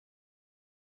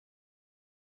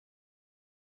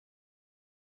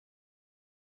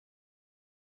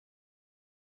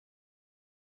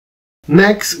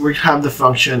Next, we have the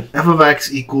function f of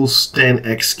x equals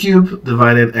 10x cubed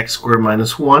divided x squared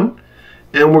minus 1.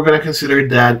 And we're going to consider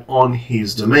that on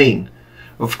his domain.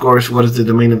 Of course, what is the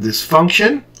domain of this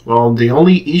function? Well, the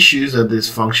only issues that this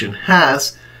function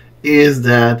has is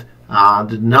that the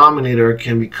denominator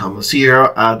can become a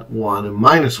 0 at 1 and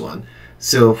minus 1.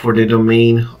 So for the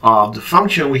domain of the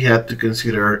function, we have to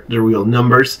consider the real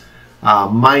numbers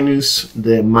minus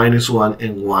the minus 1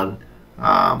 and 1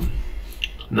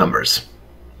 numbers.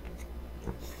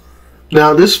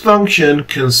 Now, this function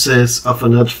consists of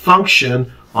an odd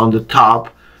function on the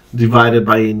top divided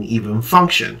by an even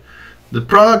function. The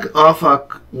product of a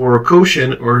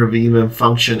quotient or of an even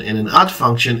function and an odd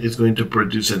function is going to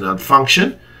produce an odd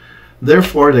function.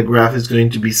 Therefore, the graph is going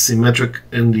to be symmetric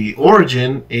in the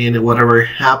origin, and whatever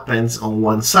happens on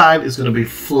one side is going to be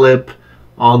flipped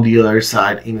on the other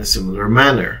side in a similar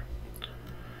manner.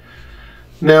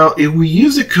 Now, if we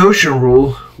use the quotient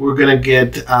rule, we're going to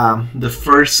get the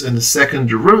first and the second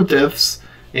derivatives.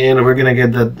 And we're going to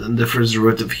get that the first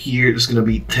derivative here is going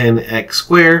to be 10x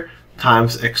squared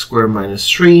times x squared minus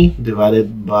 3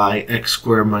 divided by x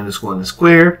squared minus 1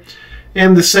 squared.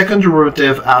 And the second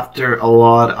derivative, after a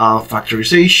lot of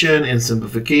factorization and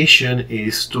simplification,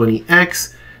 is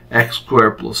 20x x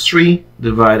squared plus 3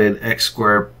 divided x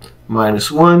squared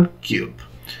minus 1 cubed.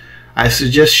 I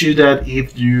suggest you that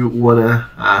if you want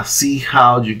to see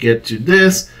how you get to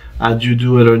this, you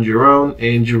do it on your own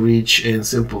and you reach and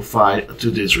simplify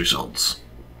to these results.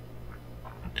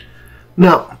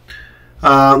 Now,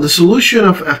 the solution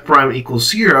of f prime equals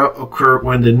 0 occur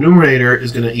when the numerator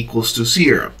is going to equals to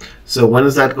 0. So when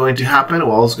is that going to happen?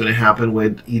 Well, it's going to happen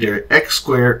with either x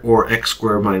squared or x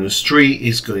squared minus 3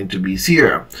 is going to be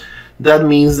 0. That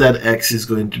means that x is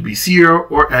going to be 0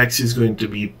 or x is going to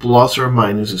be plus or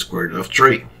minus the square root of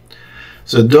 3.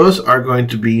 So those are going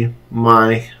to be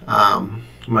my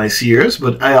my zeros,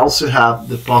 but I also have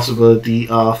the possibility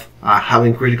of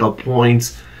having critical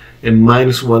points in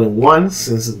minus 1 and 1,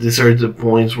 since these are the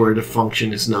points where the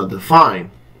function is not defined.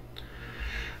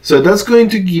 So that's going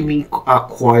to give me a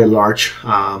quite large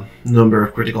number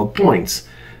of critical points.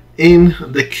 In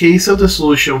the case of the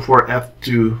solution for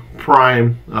f2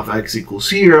 prime of x equals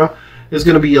 0, it's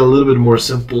going to be a little bit more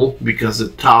simple because the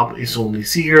top is only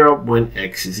 0 when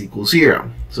x is equal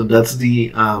 0. So that's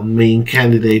the main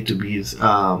candidate to be his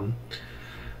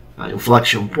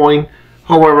inflection point.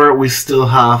 However, we still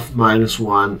have minus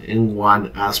 1 and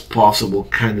 1 as possible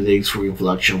candidates for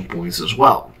inflection points as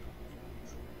well.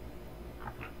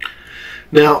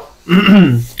 Now,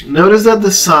 notice that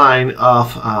the sign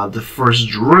of the first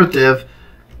derivative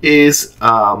is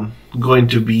going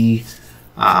to be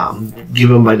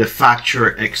given by the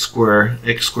factor x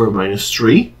squared minus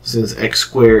 3, since x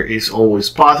squared is always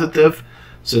positive.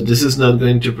 So this is not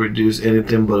going to produce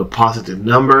anything but a positive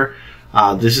number.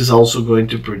 This is also going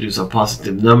to produce a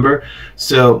positive number.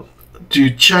 So to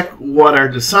check what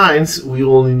are the signs, we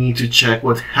only need to check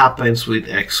what happens with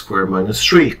x squared minus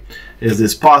 3. Is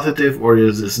this positive or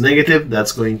is this negative?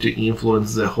 That's going to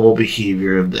influence the whole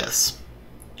behavior of this.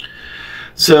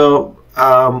 So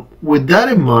with that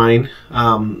in mind,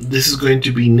 this is going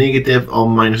to be negative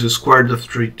on minus the square root of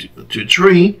 3 to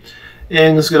 3,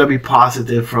 and it's going to be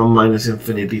positive from minus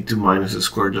infinity to minus the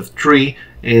square root of 3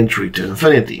 and 3 to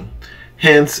infinity.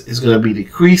 Hence, it's going to be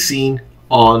decreasing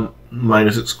on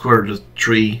minus the square root of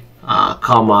 3,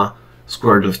 comma,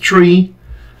 square root of 3,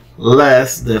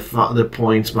 less the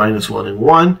points minus 1 and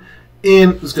 1,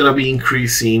 and it's going to be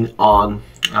increasing on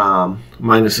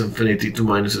minus infinity to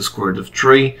minus the square root of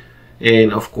 3,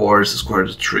 and of course the square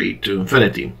root of 3 to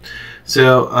infinity.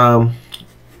 So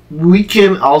we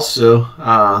can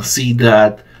also see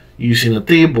that using a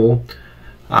table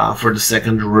for the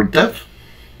second derivative.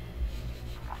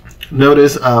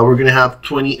 Notice we're going to have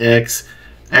 20x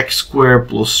x squared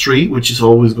plus 3, which is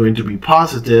always going to be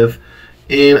positive,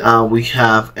 and we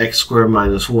have x squared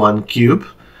minus 1 cubed.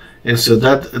 And so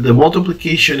that the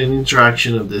multiplication and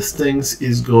interaction of these things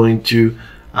is going to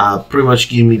pretty much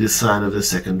give me the sign of the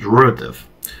second derivative.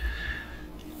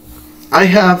 I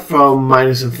have from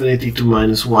minus infinity to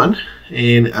minus 1,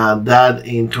 and that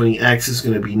in 20x is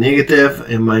going to be negative,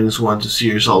 and minus 1 to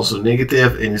 0 is also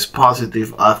negative, and is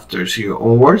positive after 0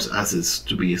 onwards, as is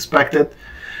to be expected.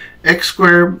 X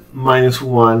squared minus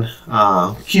 1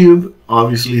 cubed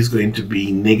obviously is going to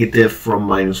be negative from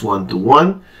minus 1 to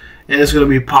 1, and it's going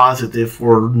to be positive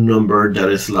for a number that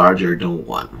is larger than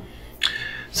 1.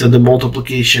 So the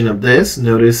multiplication of this,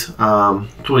 notice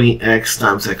 20x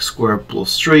times x squared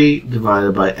plus 3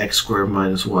 divided by x squared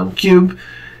minus 1 cubed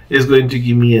is going to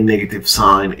give me a negative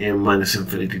sign in minus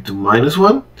infinity to minus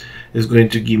 1. is going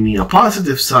to give me a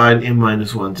positive sign, and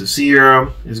minus 1 to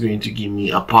 0 is going to give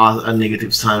me a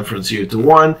negative sign from 0 to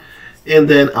 1, and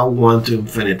then a 1 to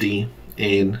infinity,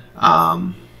 and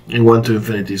 1 to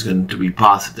infinity is going to be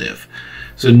positive.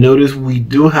 So notice we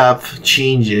do have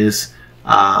changes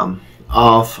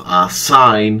of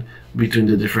sign between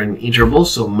the different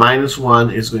intervals. So minus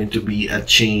 1 is going to be a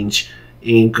change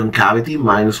in concavity.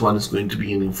 Minus 1 is going to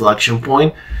be an inflection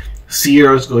point.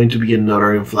 0 is going to be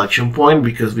another inflection point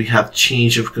because we have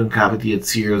change of concavity at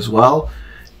 0 as well.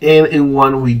 And in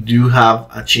 1 we do have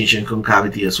a change in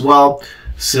concavity as well.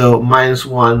 So minus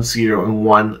 1, 0, and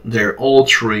 1, they're all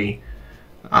three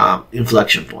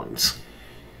inflection points.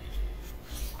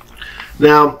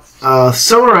 Now,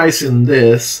 summarizing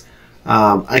this,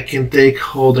 I can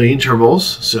take all the intervals,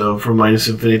 so from minus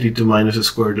infinity to minus the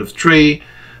square root of 3,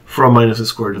 from minus the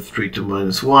square root of 3 to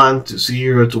minus 1, to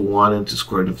 0, to 1, and to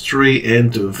square root of 3,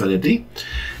 and to infinity,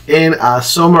 and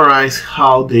summarize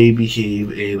how they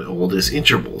behave in all these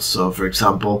intervals. So, for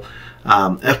example,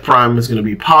 f prime is going to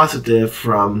be positive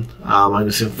from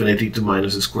minus infinity to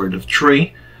minus the square root of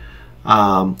 3,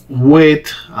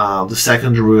 with the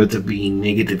second derivative being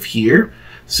negative here.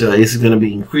 So it's going to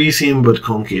be increasing but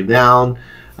concave down.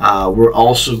 We're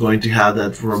also going to have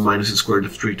that from minus the square root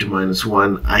of 3 to minus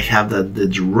 1. I have that the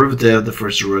derivative, the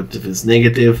first derivative is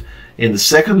negative, and the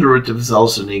second derivative is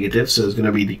also negative, so it's going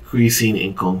to be decreasing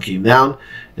and concave down.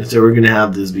 And so we're going to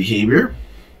have this behavior.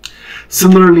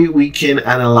 Similarly, we can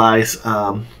analyze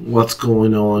what's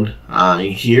going on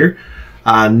in here.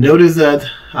 Notice that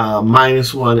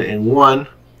minus 1 and 1,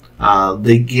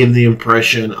 they give the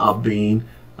impression of being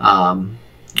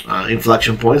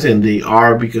inflection points, and they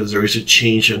are because there is a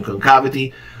change in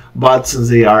concavity, but since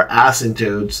they are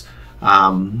asymptotes,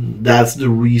 that's the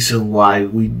reason why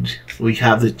we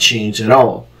have the change at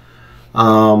all.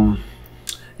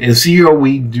 In 0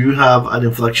 we do have an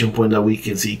inflection point that we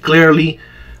can see clearly,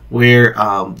 where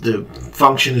the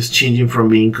function is changing from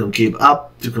being concave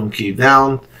up to concave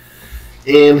down,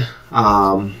 and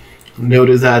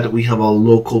notice that we have a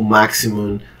local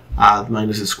maximum at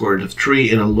minus the square root of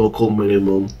 3 and a local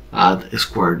minimum at the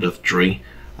square root of 3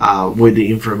 with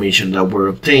the information that we're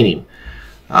obtaining.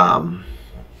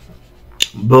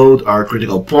 Both are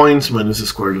critical points, minus the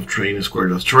square root of 3 and the square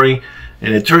root of 3,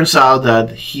 and it turns out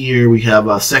that here we have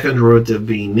a second derivative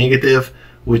being negative,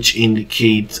 which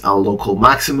indicates a local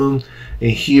maximum,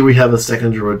 and here we have a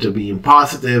second derivative being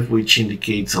positive, which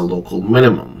indicates a local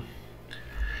minimum.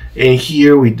 And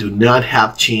here we do not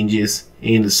have changes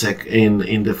in the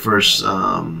first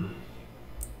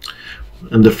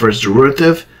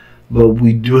derivative, but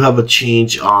we do have a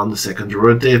change on the second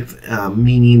derivative,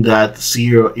 meaning that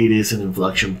 0, it is an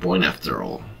inflection point after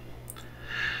all.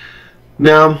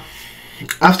 Now,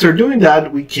 after doing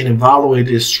that, we can evaluate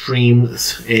the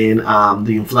streams and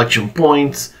the inflection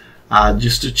points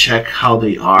just to check how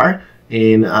they are,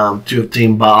 and to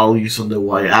obtain values on the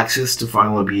y-axis to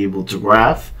finally be able to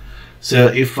graph. So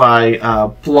if I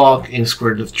plug in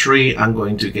square root of 3, I'm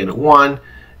going to get 1.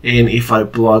 And if I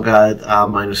plug at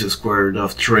minus the square root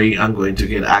of 3, I'm going to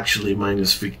get actually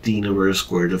minus 15 over the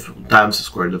square root of times the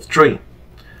square root of 3.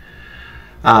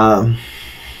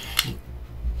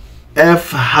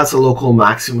 F has a local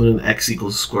maximum in x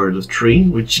equals square root of 3,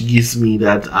 which gives me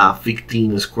that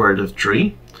 15 is square root of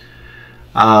 3.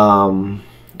 And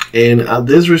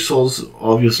these results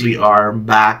obviously are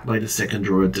backed by the second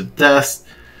derivative test.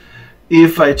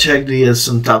 If I check the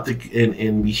asymptotic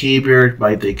in behavior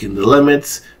by taking the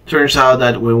limits, turns out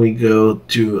that when we go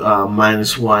to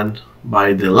minus 1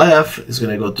 by the left, it's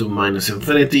going to go to minus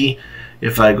infinity.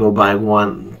 If I go by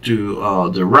 1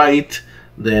 to the right,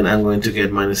 then I'm going to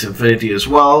get minus infinity as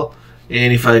well.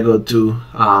 And if I go to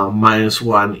minus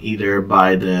 1 either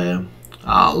by the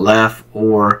left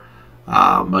or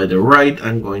by the right,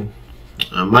 I'm going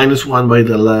minus 1 by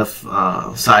the left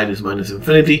side is minus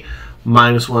infinity.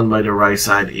 Minus 1 by the right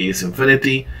side is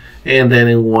infinity, and then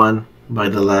in 1 by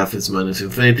the left is minus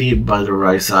infinity, by the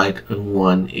right side and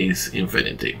 1 is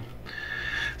infinity.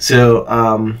 So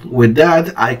with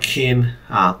that, I can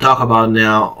talk about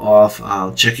now of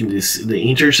checking the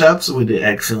intercepts with the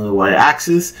x and the y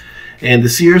axis, and the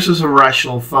series of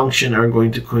rational function are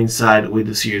going to coincide with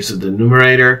the series of the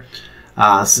numerator.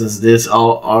 Since this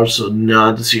are also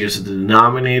not the series of the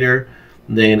denominator,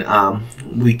 then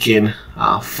we can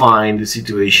find the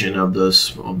situation of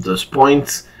those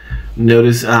points.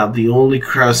 Notice the only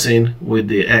crossing with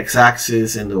the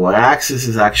x-axis and the y-axis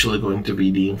is actually going to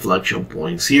be the inflection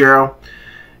point 0.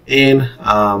 And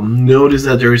notice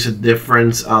that there is a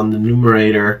difference on the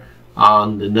numerator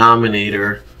on the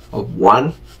denominator of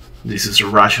 1. This is a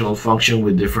rational function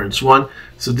with difference 1.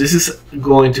 So this is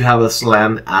going to have a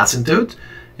slant asymptote,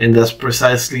 and that's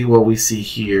precisely what we see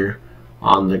here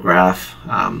on the graph.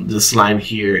 This line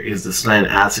here is the slant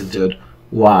asymptote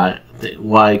y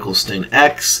equals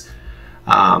 10x.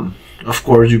 Of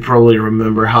course, you probably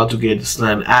remember how to get the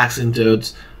slant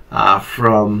asymptotes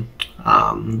from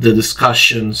the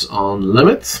discussions on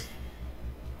limits.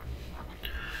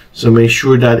 So make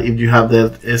sure that if you have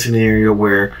that scenario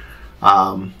where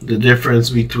the difference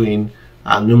between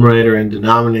numerator and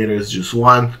denominator is just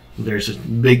 1, there's a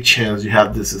big chance you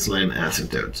have this slant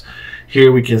asymptotes.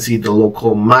 Here we can see the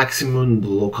local maximum, the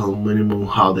local minimum,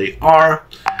 how they are.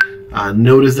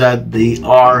 Notice that they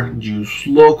are just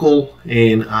local,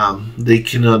 and they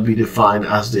cannot be defined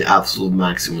as the absolute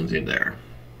maximums in there.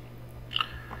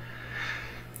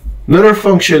 Another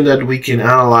function that we can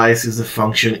analyze is the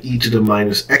function e to the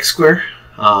minus x squared,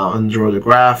 and draw the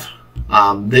graph.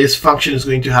 This function is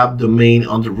going to have domain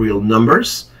on the real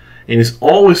numbers, and it's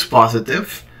always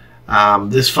positive.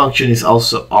 This function is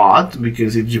also odd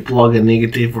because if you plug a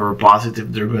negative or a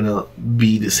positive, they're going to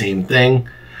be the same thing.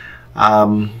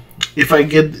 If I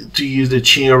get to use the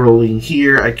chain ruling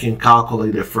here, I can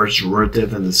calculate the first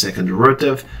derivative and the second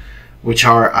derivative, which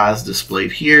are as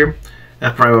displayed here.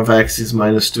 F prime of x is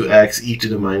minus 2x e to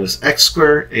the minus x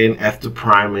squared, and f2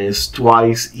 prime is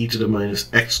twice e to the minus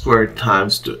x squared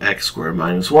times 2x squared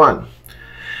minus 1.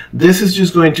 This is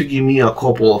just going to give me a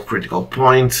couple of critical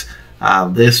points.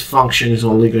 This function is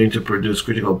only going to produce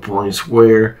critical points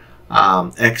where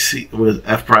x with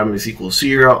f prime is equal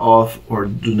 0 of or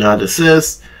do not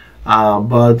exist,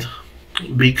 but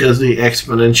because the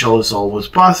exponential is always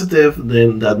positive,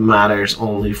 then that matters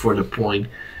only for the point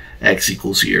x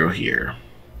equals 0 here.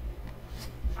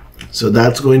 So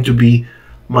that's going to be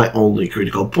my only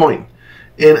critical point,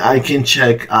 and I can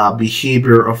check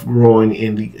behavior of growing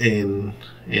in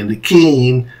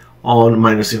decaying on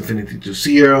minus infinity to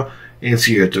 0 and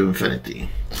 0 to infinity.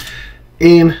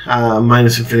 In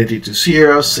minus infinity to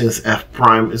 0, since f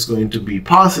prime is going to be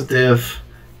positive,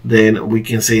 then we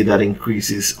can say that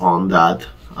increases on that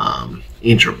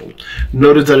interval.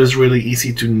 Notice that it's really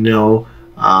easy to know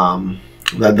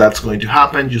that that's going to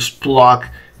happen. Just plug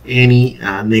any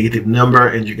negative number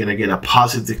and you're going to get a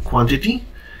positive quantity,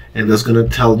 and that's going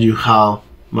to tell you how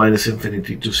minus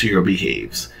infinity to 0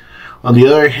 behaves. On the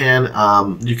other hand,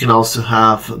 you can also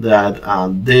have that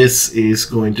this is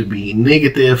going to be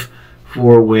negative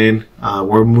for when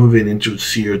we're moving into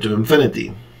 0 to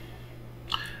infinity.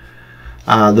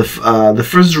 The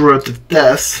first derivative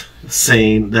test is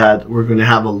saying that we're going to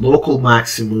have a local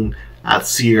maximum at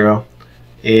 0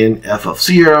 in f of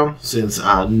 0, since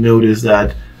notice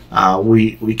that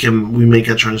we make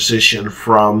a transition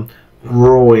from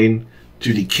growing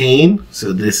to decaying.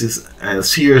 So this is,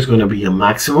 as here is going to be a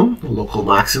maximum, a local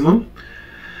maximum.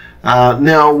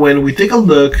 Now when we take a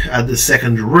look at the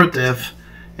second derivative,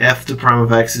 f2 prime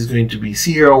of x is going to be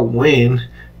 0 when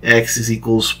x is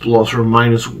equals plus or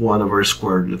minus 1 over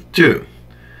square root of 2.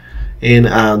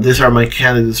 And these are my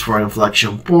candidates for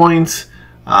inflection points.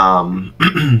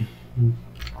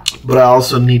 But I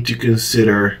also need to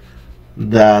consider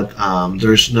that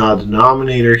there's not a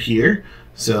denominator here,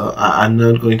 so I'm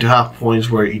not going to have points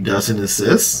where it doesn't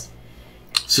exist.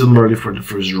 Similarly for the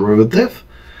first derivative.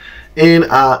 And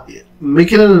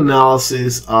making an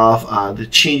analysis of the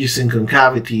changes in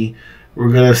concavity,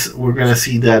 we're gonna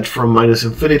see that from minus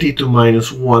infinity to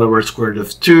minus 1 over square root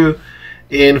of 2,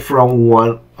 and from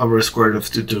 1 over square root of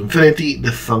 2 to infinity,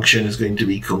 the function is going to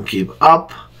be concave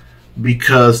up,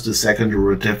 because the second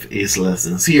derivative is less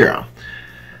than 0.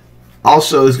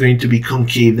 Also, is going to be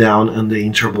concave down in the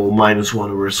interval minus 1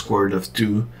 over square root of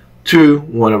 2 to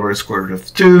 1 over square root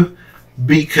of 2,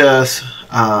 because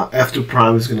f2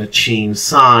 prime is going to change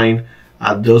sign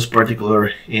at those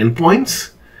particular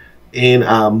endpoints,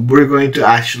 and we're going to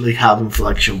actually have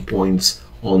inflection points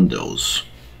on those.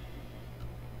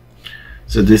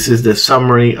 So this is the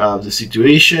summary of the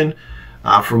situation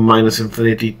from minus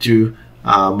infinity to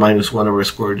minus 1 over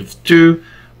square root of 2.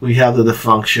 We have that the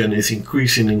function is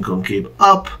increasing in concave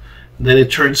up. Then it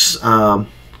turns,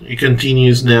 it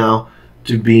continues now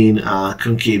to being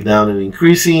concave down and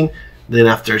increasing. Then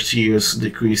after 0 is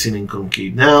decreasing and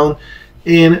concave down,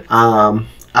 and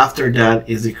after that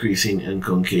is decreasing and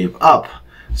concave up.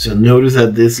 So notice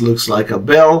that this looks like a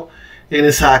bell, and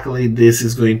exactly this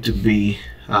is going to be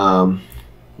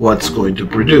what's going to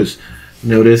produce.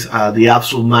 Notice the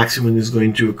absolute maximum is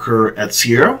going to occur at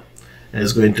 0, and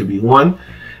it's going to be 1.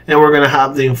 And we're going to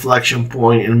have the inflection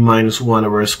point in minus 1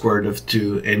 over square root of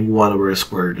 2 and 1 over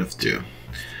square root of 2.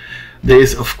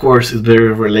 This, of course, is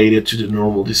very related to the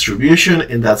normal distribution,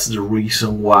 and that's the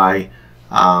reason why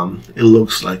it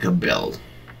looks like a build.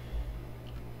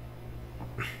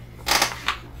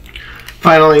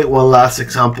 Finally, one last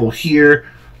example here,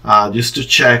 just to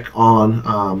check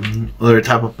on other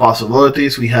type of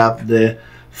possibilities. We have the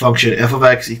function f of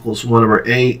x equals 1 over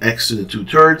a x to the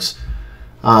 2/3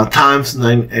 times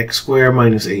 9x squared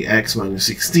minus ax minus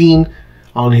 16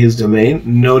 on his domain.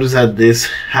 Notice that this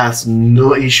has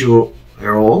no issue at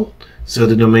all, so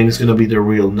the domain is going to be the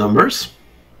real numbers.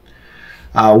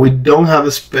 We don't have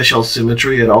a special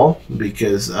symmetry at all,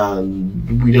 because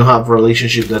we don't have a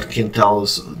relationship that can tell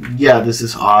us, yeah, this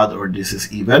is odd or this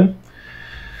is even.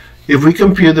 If we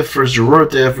compute the first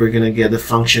derivative, we're going to get the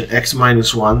function x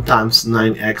minus 1 times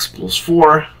 9x plus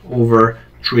 4 over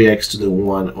 3x to the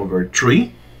 1 over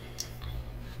 3.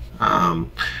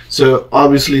 So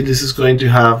obviously this is going to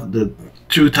have the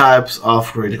two types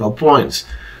of critical points,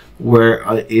 where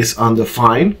it is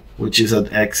undefined, which is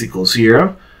at x equals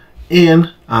 0, and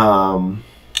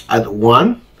at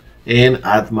 1 and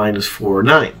at minus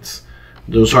 4/9.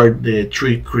 Those are the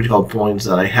three critical points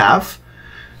that I have.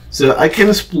 So I can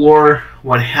explore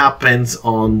what happens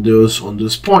on those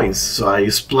points. So I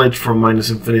split from minus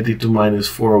infinity to minus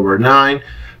 4/9,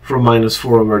 from minus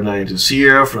 4/9 to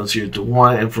 0, from 0 to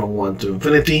 1, and from 1 to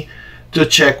infinity, to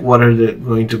check what are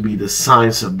going to be the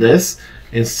signs of this,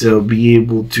 and so be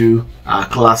able to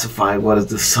classify what is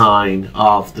the sign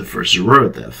of the first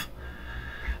derivative.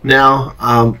 Now,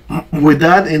 with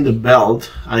that in the belt,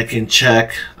 I can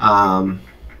check the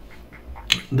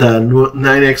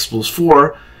 9x plus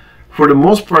 4. For the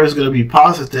most part, it's going to be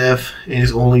positive, and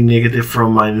it's only negative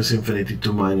from minus infinity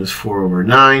to minus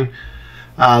 4/9.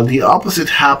 The opposite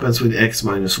happens with x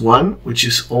minus 1, which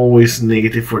is always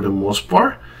negative for the most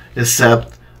part,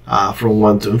 except from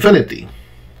 1 to infinity,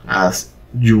 as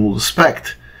you will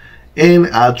expect. And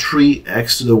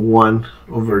 3x to the 1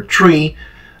 over 3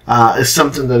 is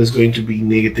something that is going to be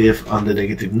negative on the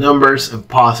negative numbers and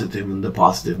positive on the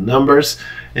positive numbers.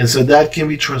 And so that can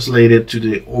be translated to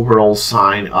the overall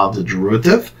sign of the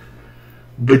derivative,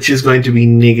 which is going to be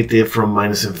negative from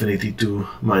minus infinity to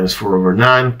minus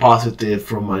 4/9, positive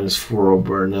from minus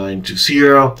 4/9 to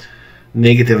 0,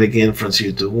 negative again from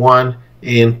 0 to 1,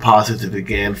 and positive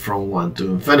again from 1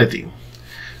 to infinity.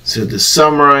 So the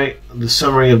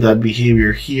summary of that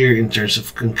behavior here in terms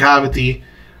of concavity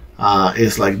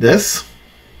is like this.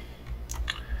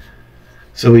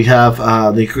 So we have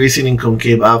decreasing in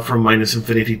concave up from minus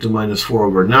infinity to minus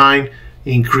 4/9,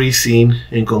 increasing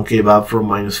in concave up from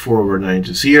minus 4/9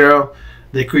 to 0,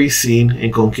 decreasing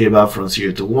in concave up from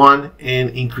 0 to 1,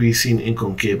 and increasing in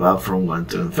concave up from 1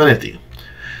 to infinity.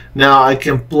 Now I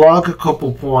can plug a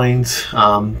couple points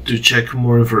to check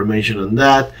more information on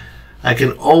that. I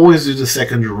can always do the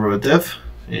second derivative,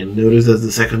 and notice that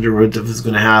the second derivative is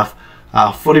going to have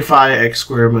 45x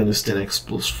squared minus 10x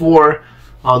plus 4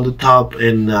 on the top,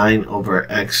 and 9 over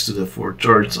x to the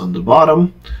 4/3 on the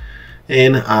bottom.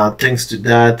 And thanks to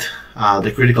that,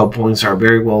 the critical points are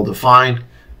very well defined,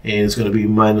 and it's going to be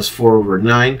minus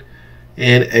 4/9,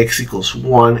 and x equals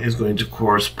 1 is going to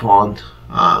correspond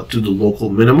to the local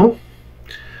minimum.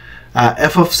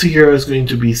 F of 0 is going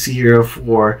to be 0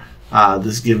 for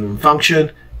this given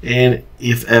function, and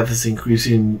if f is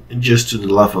increasing just to the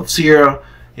left of 0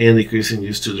 and decreasing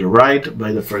just to the right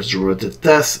by the first derivative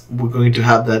test, we're going to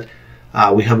have that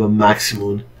we have a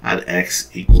maximum at x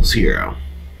equals 0.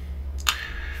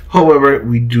 However,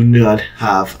 we do not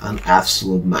have an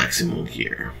absolute maximum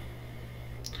here.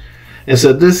 And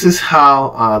so this is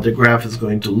how the graph is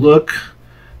going to look.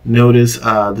 Notice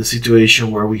the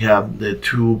situation where we have the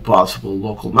two possible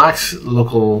local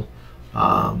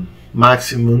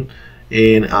maximum,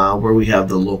 and where we have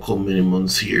the local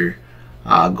minimums here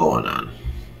going on.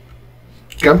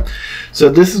 Okay, so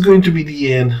this is going to be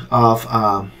the end of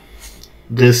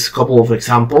this couple of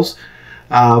examples.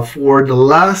 For the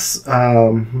last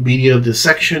video of this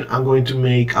section, I'm going to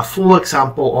make a full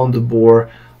example on the board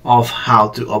of how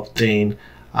to obtain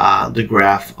the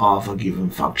graph of a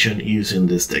given function using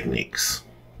these techniques.